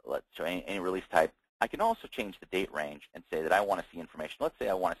 let's show any release type. I can also change the date range and say that I want to see information. Let's say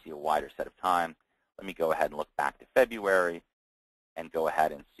I want to see a wider set of time. Let me go ahead and look back to February and go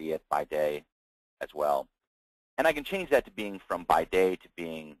ahead and see it by day as well. And I can change that to being from by day to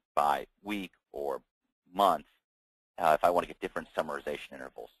being by week or month if I want to get different summarization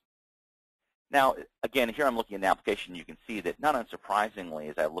intervals. Now, again, here I'm looking at an application. You can see that, not unsurprisingly,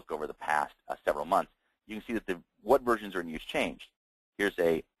 as I look over the past several months, you can see that what versions are in use changed. Here's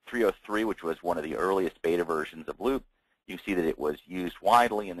a 303, which was one of the earliest beta versions of Loupe. You can see that it was used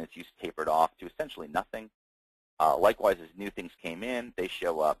widely, and its use tapered off to essentially nothing. Likewise, as new things came in, they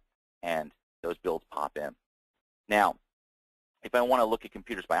show up, and those builds pop in. Now, if I want to look at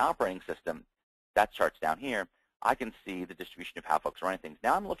computers by operating system, that chart's down here. I can see the distribution of how folks are running things.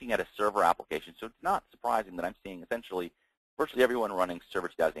 Now I'm looking at a server application, so it's not surprising that I'm seeing essentially virtually everyone running Server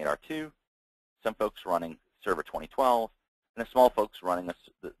 2008 R2, some folks running Server 2012, and a small folks running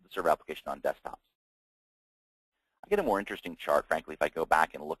the server application on desktops. I get a more interesting chart, frankly, if I go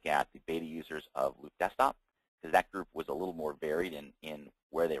back and look at the beta users of Loupe Desktop, because that group was a little more varied in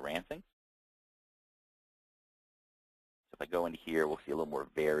where they ran things. So if I go into here, we'll see a little more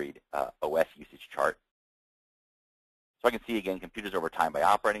varied OS usage chart. So I can see, again, computers over time by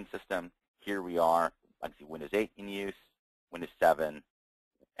operating system. Here we are. I can see Windows 8 in use, Windows 7,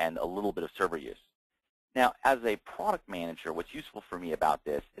 and a little bit of server use. Now, as a product manager, what's useful for me about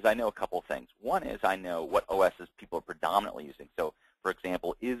this is I know a couple of things. One is I know what OSs people are predominantly using. So, for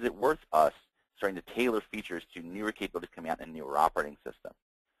example, is it worth us starting to tailor features to newer capabilities coming out in a newer operating system?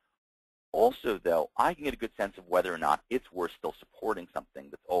 Also, though, I can get a good sense of whether or not it's worth still supporting something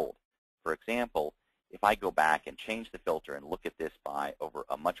that's old. For example, if I go back and change the filter and look at this by over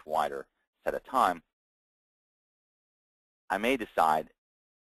a much wider set of time, I may decide,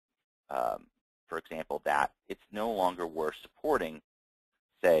 for example, that it's no longer worth supporting,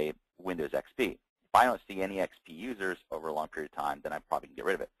 say, Windows XP. If I don't see any XP users over a long period of time, then I probably can get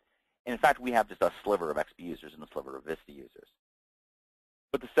rid of it. And in fact, we have just a sliver of XP users and a sliver of Vista users.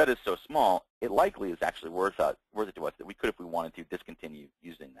 But the set is so small, it likely is actually worth it to us that we could, if we wanted to, discontinue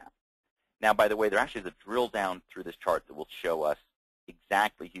using that. Now, by the way, there actually is a drill down through this chart that will show us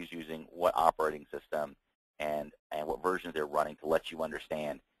exactly who's using what operating system and what versions they're running to let you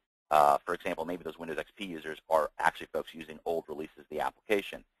understand. For example, maybe those Windows XP users are actually folks using old releases of the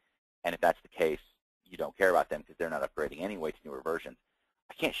application. And if that's the case, you don't care about them because they're not upgrading anyway to newer versions.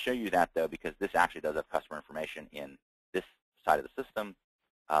 I can't show you that, though, because this actually does have customer information in this side of the system.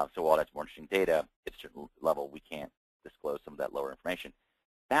 So while that's more interesting data, at a certain level, we can't disclose some of that lower information.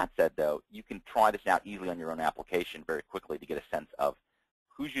 That said, though, you can try this out easily on your own application very quickly to get a sense of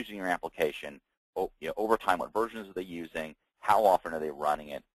who's using your application, over time, what versions are they using, how often are they running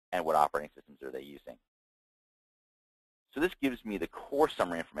it, and what operating systems are they using. So this gives me the core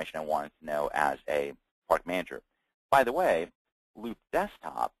summary information I wanted to know as a product manager. By the way, Loupe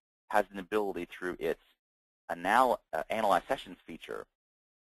Desktop has an ability through its Analyze Sessions feature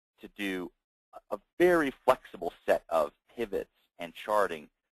to do a very flexible set of pivots and charting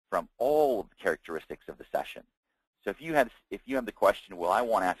from all of the characteristics of the session. So if you have the question, well, I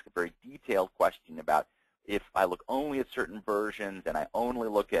want to ask a very detailed question about if I look only at certain versions and I only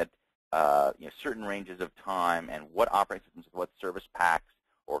look at certain ranges of time and what operating systems, what service packs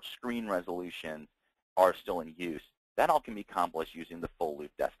or screen resolutions are still in use, that all can be accomplished using the full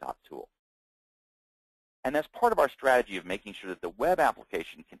Loupe Desktop tool. And that's part of our strategy of making sure that the web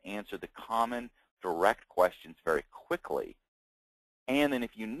application can answer the common, direct questions very quickly. And then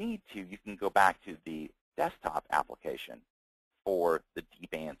if you need to, you can go back to the desktop application for the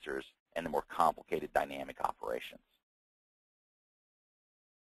deep answers and the more complicated dynamic operations.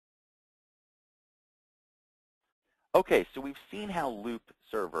 Okay, so we've seen how Loupe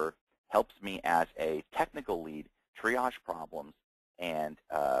Server helps me as a technical lead triage problems and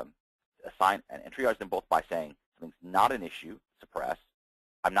triage them both by saying something's not an issue, suppress,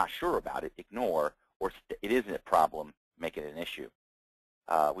 I'm not sure about it, ignore, or it isn't a problem, make it an issue.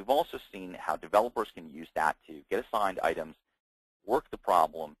 We've also seen how developers can use that to get assigned items, work the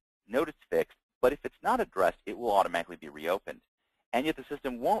problem, note it's fixed, but if it's not addressed, it will automatically be reopened. And yet the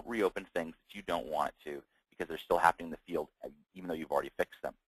system won't reopen things that you don't want it to because they're still happening in the field even though you've already fixed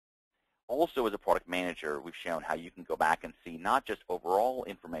them. Also, as a product manager, we've shown how you can go back and see not just overall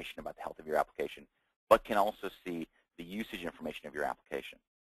information about the health of your application, but can also see the usage information of your application.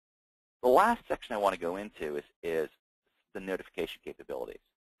 The last section I want to go into is the notification capabilities.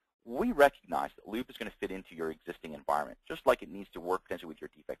 We recognize that Loupe is going to fit into your existing environment, just like it needs to work potentially with your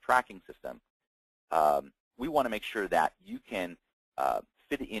defect tracking system. We want to make sure that you can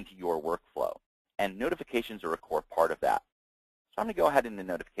fit it into your workflow, and notifications are a core part of that. So I'm going to go ahead into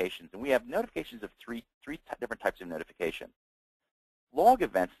notifications, and we have notifications of three different types of notification. Log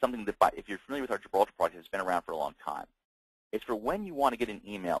events, something that, if you're familiar with our Gibraltar project, has been around for a long time. It's for when you want to get an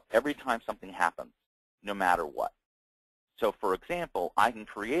email every time something happens, no matter what. So, for example, I can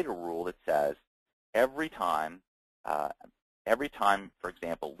create a rule that says every time, for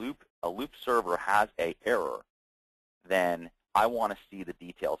example, a Loupe server has an error, then I want to see the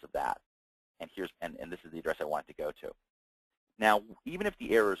details of that. And this is the address I want it to go to. Now, even if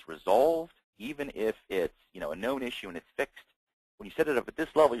the error is resolved, even if it's a known issue and it's fixed, when you set it up at this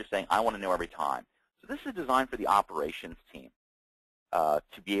level, you're saying, I want to know every time. So this is designed for the operations team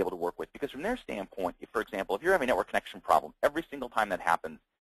to be able to work with. Because from their standpoint, for example, if you're having a network connection problem, every single time that happens,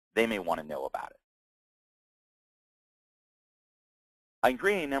 they may want to know about it. I can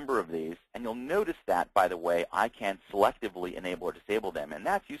create a number of these, and you'll notice that, by the way, I can selectively enable or disable them. And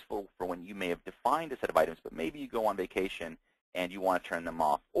that's useful for when you may have defined a set of items, but maybe you go on vacation and you want to turn them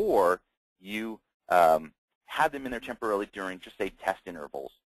off, or you have them in there temporarily during, just say, test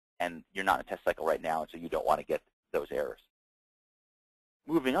intervals, and you're not in a test cycle right now, and so you don't want to get those errors.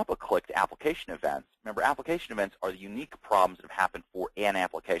 Moving up a click to application events. Remember, application events are the unique problems that have happened for an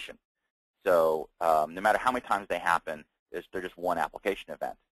application. So no matter how many times they happen, they're just one application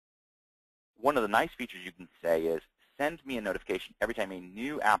event. One of the nice features you can say is send me a notification every time a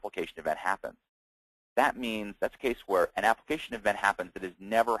new application event happens. That means that's a case where an application event happens that has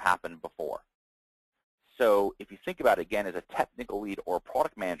never happened before. So if you think about it again as a technical lead or a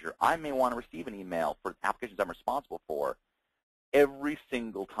product manager, I may want to receive an email for applications I'm responsible for every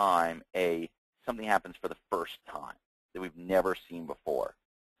single time something happens for the first time that we've never seen before.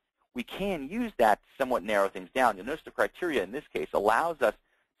 We can use that to somewhat narrow things down. You'll notice the criteria in this case allows us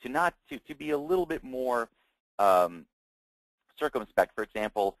to be a little bit more circumspect. For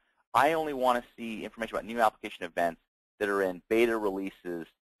example, I only want to see information about new application events that are in beta releases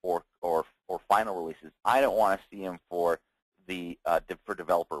or final releases. I don't want to see them for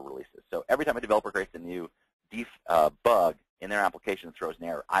developer releases. So every time a developer creates a new bug in their application and throws an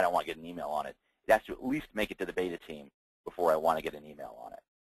error, I don't want to get an email on it. It has to at least make it to the beta team before I want to get an email on it.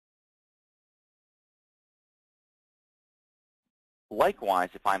 Likewise,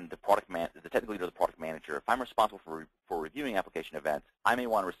 if I'm the technical leader or the product manager, if I'm responsible for reviewing application events, I may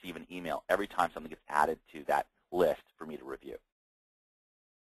want to receive an email every time something gets added to that list for me to review.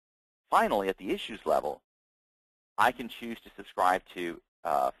 Finally, at the issues level, I can choose to subscribe to,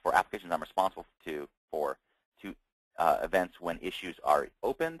 for applications I'm responsible for events when issues are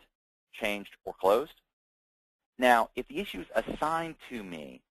opened, changed, or closed. Now, if the issue is assigned to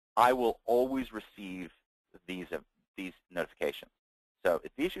me, I will always receive these notifications. So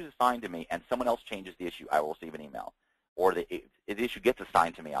if the issue is assigned to me and someone else changes the issue, I will receive an email. Or if the issue gets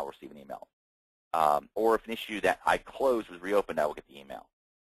assigned to me, I will receive an email. Or if an issue that I closed was reopened, I will get the email.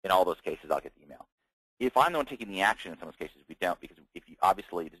 In all those cases, I'll get the email. If I'm the one taking the action in some of those cases, we don't, because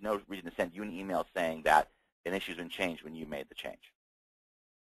obviously there's no reason to send you an email saying that an issue's been changed when you made the change.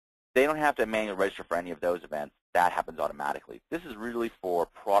 They don't have to manually register for any of those events. That happens automatically. This is really for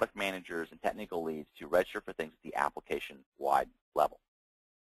product managers and technical leads to register for things at the application-wide level.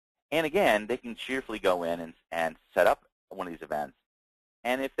 And again, they can cheerfully go in and set up one of these events.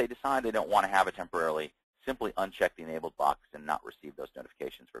 And if they decide they don't want to have it temporarily, simply uncheck the enabled box and not receive those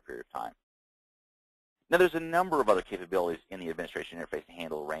notifications for a period of time. Now, there's a number of other capabilities in the administration interface to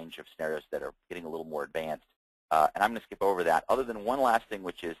handle a range of scenarios that are getting a little more advanced. And I'm going to skip over that, other than one last thing,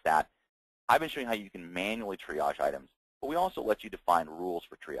 which is that I've been showing how you can manually triage items, but we also let you define rules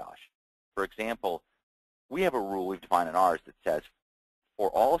for triage. For example, we have a rule we've defined in ours that says, for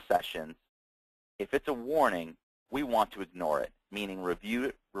all sessions, if it's a warning, we want to ignore it, meaning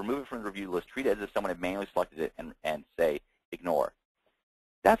remove it from the review list, treat it as if someone had manually selected it, and say ignore.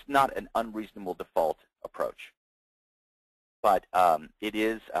 That's not an unreasonable default approach, but it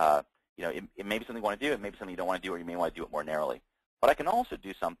is, it may be something you want to do, it may be something you don't want to do, or you may want to do it more narrowly. But I can also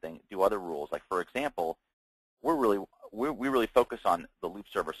do other rules. Like, for example, we really focus on the Loupe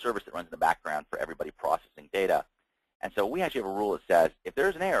server service that runs in the background for everybody processing data. And so we actually have a rule that says if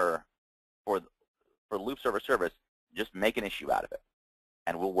there's an error for Loupe server service, just make an issue out of it,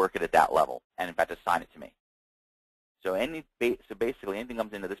 and we'll work it at that level. And in fact, assign it to me. So basically, anything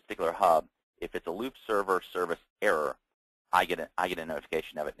comes into this particular hub, if it's a Loupe server service error, I get a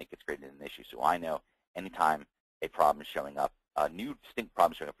notification of it, and it gets created an issue. So I know anytime a problem is showing up, a new distinct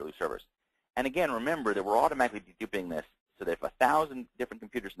problem is showing up for Loupe servers. And again, remember that we're automatically deduping this so that if 1,000 different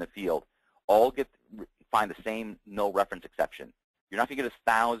computers in the field all find the same null reference exception, you're not going to get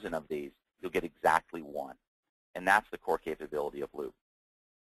 1,000 of these. You'll get exactly one. And that's the core capability of Loupe.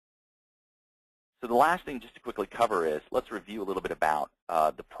 So the last thing just to quickly cover is let's review a little bit about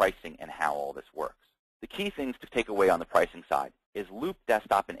the pricing and how all this works. The key things to take away on the pricing side is Loupe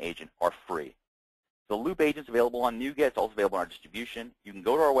Desktop and Agent are free. The Loupe Agent's available on NuGet. It's also available on our distribution. You can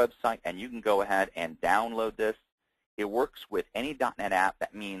go to our website and you can go ahead and download this. It works with any .NET app.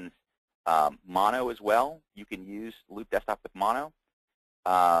 That means Mono as well. You can use Loupe Desktop with Mono.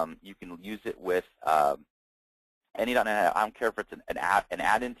 You can use it with any .NET app. I don't care if it's an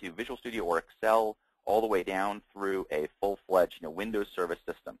add-in to Visual Studio or Excel, all the way down through a full-fledged Windows service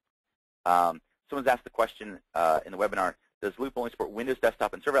system. Someone's asked the question in the webinar, does Loupe only support Windows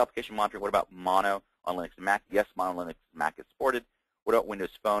Desktop and server application monitoring? What about Mono on Linux and Mac? Yes, Mono on Linux and Mac is supported. What about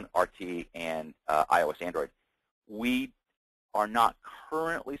Windows Phone, RT, and iOS, Android? We are not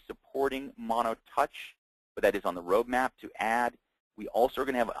currently supporting Mono Touch, but that is on the roadmap to add. We also are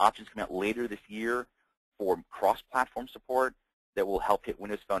going to have options coming out later this year for cross-platform support that will help hit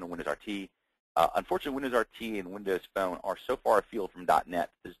Windows Phone and Windows RT. Unfortunately, Windows RT and Windows Phone are so far afield from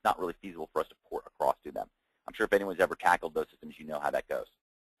 .NET, it's not really feasible for us to port across to them. I'm sure if anyone's ever tackled those systems, you know how that goes.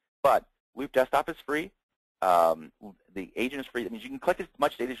 But Loupe Desktop is free. The agent is free. That means you can collect as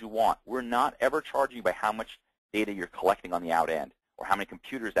much data as you want. We're not ever charging you by how much data you're collecting on the out end or how many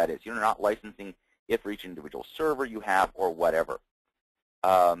computers that is. You're not licensing it for each individual server you have or whatever.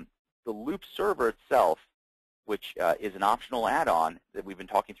 The Loupe server itself which is an optional add-on that we've been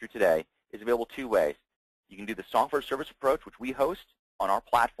talking through today, is available two ways. You can do the software service approach, which we host on our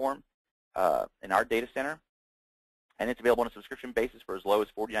platform in our data center, and it's available on a subscription basis for as low as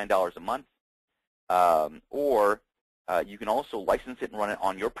 $49 a month. Or you can also license it and run it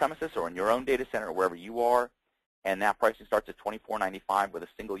on your premises or in your own data center or wherever you are, and that pricing starts at $24.95 with a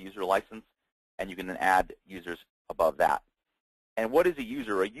single user license, and you can then add users above that. And what is a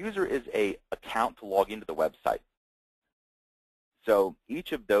user? A user is an account to log into the website. So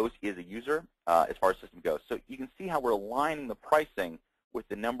each of those is a user as far as the system goes. So you can see how we're aligning the pricing with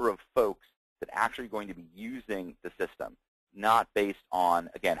the number of folks that are actually going to be using the system, not based on,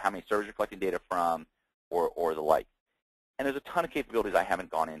 again, how many servers you're collecting data from or the like. And there's a ton of capabilities I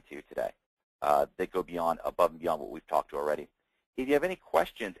haven't gone into today that go above and beyond what we've talked to already. If you have any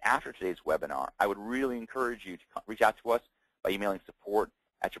questions after today's webinar, I would really encourage you to reach out to us by emailing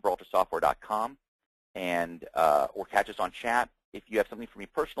support@gibraltarsoftware.com and or catch us on chat. If you have something for me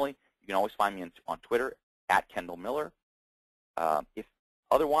personally, you can always find me on Twitter @Kendall Miller. If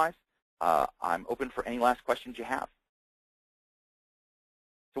otherwise, I'm open for any last questions you have.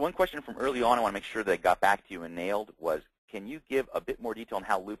 So one question from early on I want to make sure that I got back to you and nailed was, can you give a bit more detail on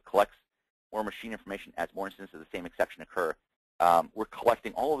how Loupe collects more machine information as more instances of the same exception occur? We're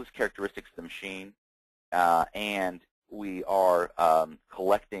collecting all of those characteristics of the machine, and we are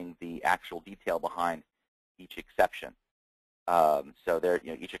collecting the actual detail behind each exception. So there,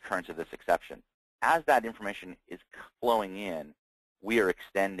 each occurrence of this exception. As that information is flowing in, we are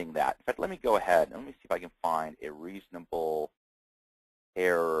extending that. In fact, let me go ahead and let me see if I can find a reasonable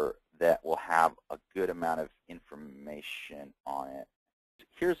error that will have a good amount of information on it.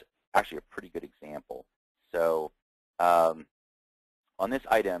 Here's actually a pretty good example. So on this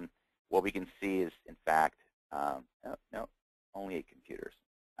item, what we can see is, in fact, no, only 8 computers.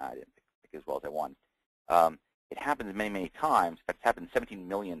 I didn't pick as well as I wanted. It happens many, many times. In fact, it's happened 17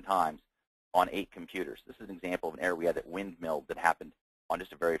 million times on 8 computers. This is an example of an error we had at Windmill that happened on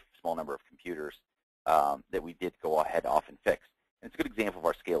just a very small number of computers that we did go ahead off and fix. And it's a good example of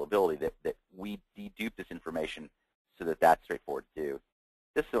our scalability that we dedupe this information so that that's straightforward to do.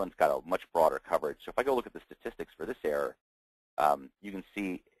 This one's got a much broader coverage. So if I go look at the statistics for this error, you can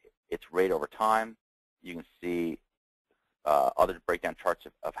see its rate over time. You can see other breakdown charts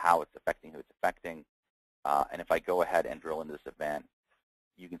of how it's affecting who it's affecting. And if I go ahead and drill into this event,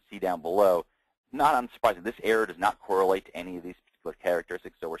 you can see down below, not unsurprising, this error does not correlate to any of these particular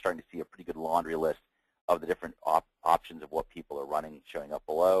characteristics, so we're starting to see a pretty good laundry list of the different options of what people are running showing up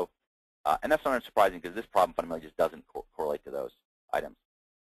below. And that's not unsurprising because this problem fundamentally just doesn't correlate to those items.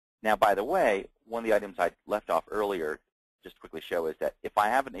 Now, by the way, one of the items I left off earlier, just to quickly show, is that if I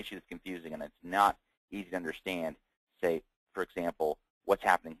have an issue that's confusing and it's not easy to understand, say, for example, what's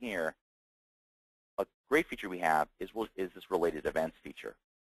happening here, a great feature we have is this related events feature.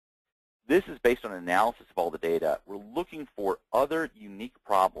 This is based on an analysis of all the data. We're looking for other unique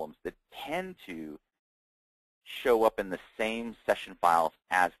problems that tend to show up in the same session files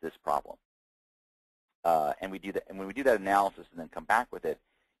as this problem. And we do that, and when we do that analysis and then come back with it,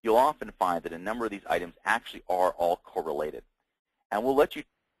 you'll often find that a number of these items actually are all correlated. And we'll let you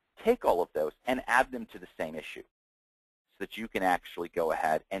take all of those and add them to the same issue so that you can actually go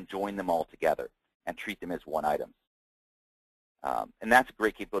ahead and join them all together and treat them as one item. And that's a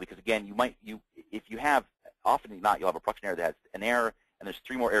great capability because, again, if you have, often not, you'll have a production error that has an error, and there's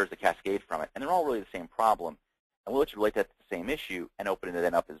 3 more errors that cascade from it, and they're all really the same problem. And we'll let you relate that to the same issue and open it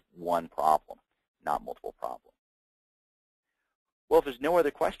then up as one problem, not multiple problems. Well, if there's no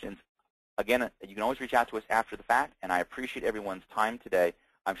other questions, again, you can always reach out to us after the fact, and I appreciate everyone's time today.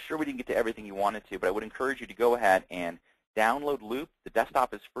 I'm sure we didn't get to everything you wanted to, but I would encourage you to go ahead and download Loupe. The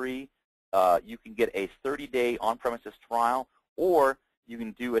desktop is free. You can get a 30-day on-premises trial, or you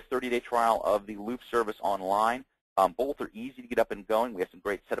can do a 30-day trial of the Loupe service online. Both are easy to get up and going. We have some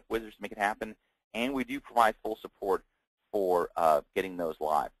great setup wizards to make it happen, and we do provide full support for getting those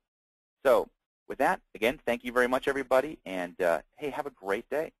live. So with that, again, thank you very much, everybody, and hey, have a great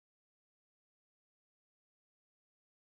day.